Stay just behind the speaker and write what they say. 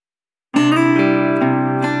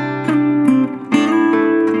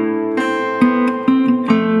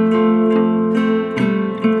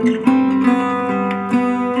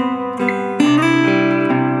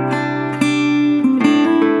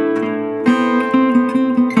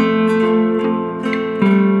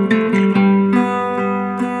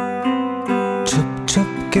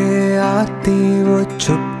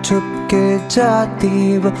छुप छुप के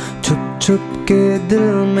जाती वो, छुप छुप के दिल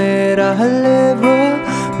मेरा ले वो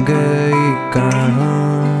गई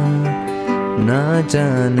कहाँ ना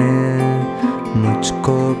जाने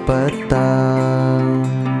मुझको पता।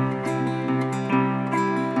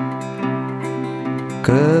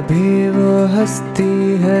 कभी वो हंसती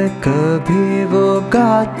है, कभी वो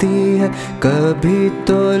गाती है, कभी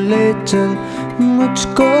तो ले चल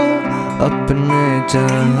मुझको अपने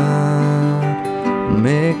जहां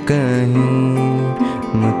में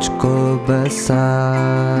कहीं मुझको बसा।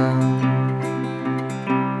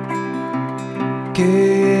 कि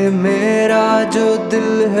मेरा जो दिल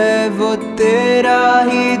है वो तेरा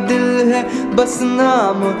ही दिल है, बस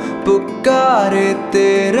नाम पुकारे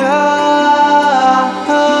तेरा।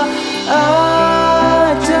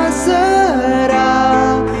 आजा जरा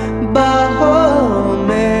बाहों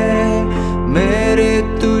में मेरे,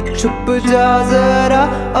 तू छुप जा जरा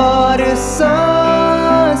और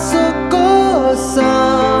सांसों को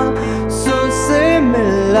सांसों से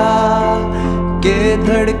मिला के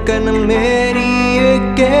धड़कन मेरी ये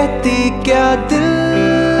कहती क्या दिल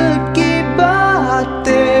की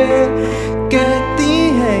बातें कहती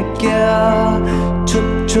है क्या। छुप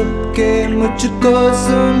छुप के मुझको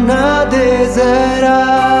सुना दे जरा।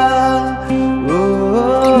 ओ,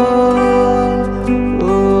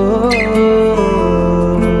 ओ,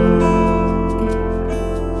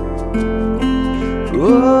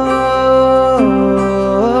 ओ,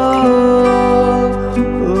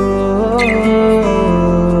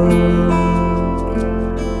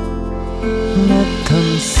 मध्यम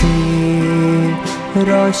सी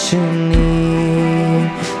रोशनी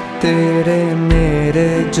तेरे मेरे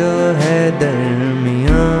जो है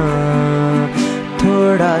दरमियाँ,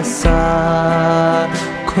 थोड़ा सा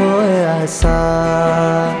खोया सा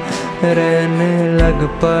रहने लग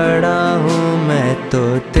पड़ा हूँ मैं तो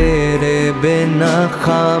तेरे बिना।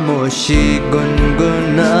 खामोशी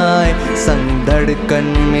गुनगुनाए संग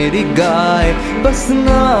धड़कन मेरी गाए, बस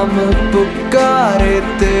नाम पुकारे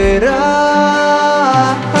तेरा।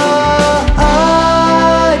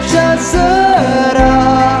 आजा जरा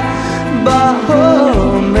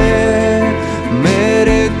बाहों में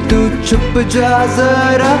मेरे, तू छुप जा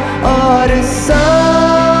जरा और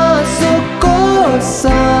सांसों को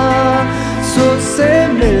सांसों से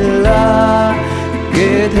मिला के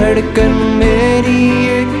धड़कन मेरी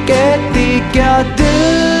ये कहती क्या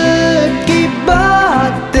दिल की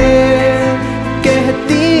बातें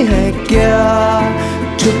कहती है क्या।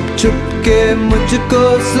 छुप छुप के मुझको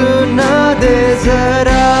सुना दे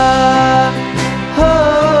जरा। हो,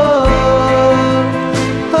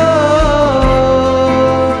 हो,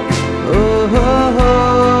 ओ, हो, हो,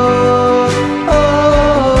 ओ,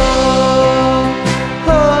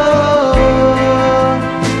 हो,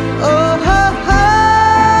 ओ, हा, हा,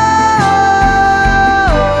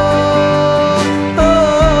 ओ,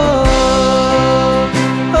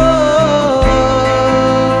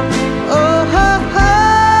 ओ, हा, हा।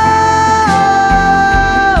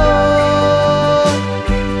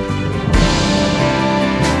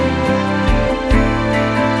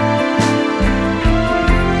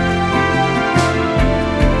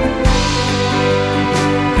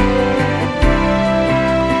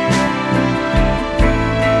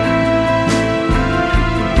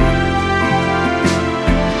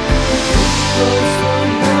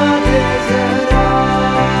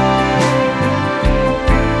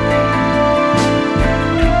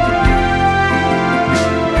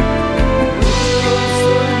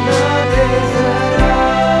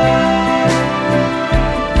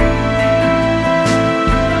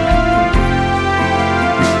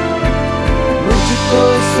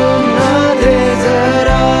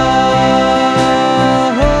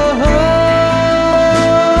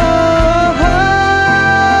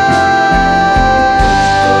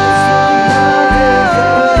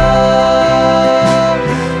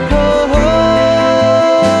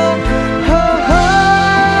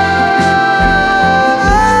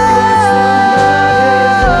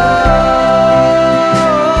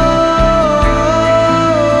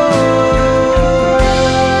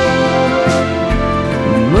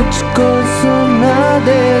 मुझको सुना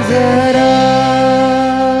दे जरा।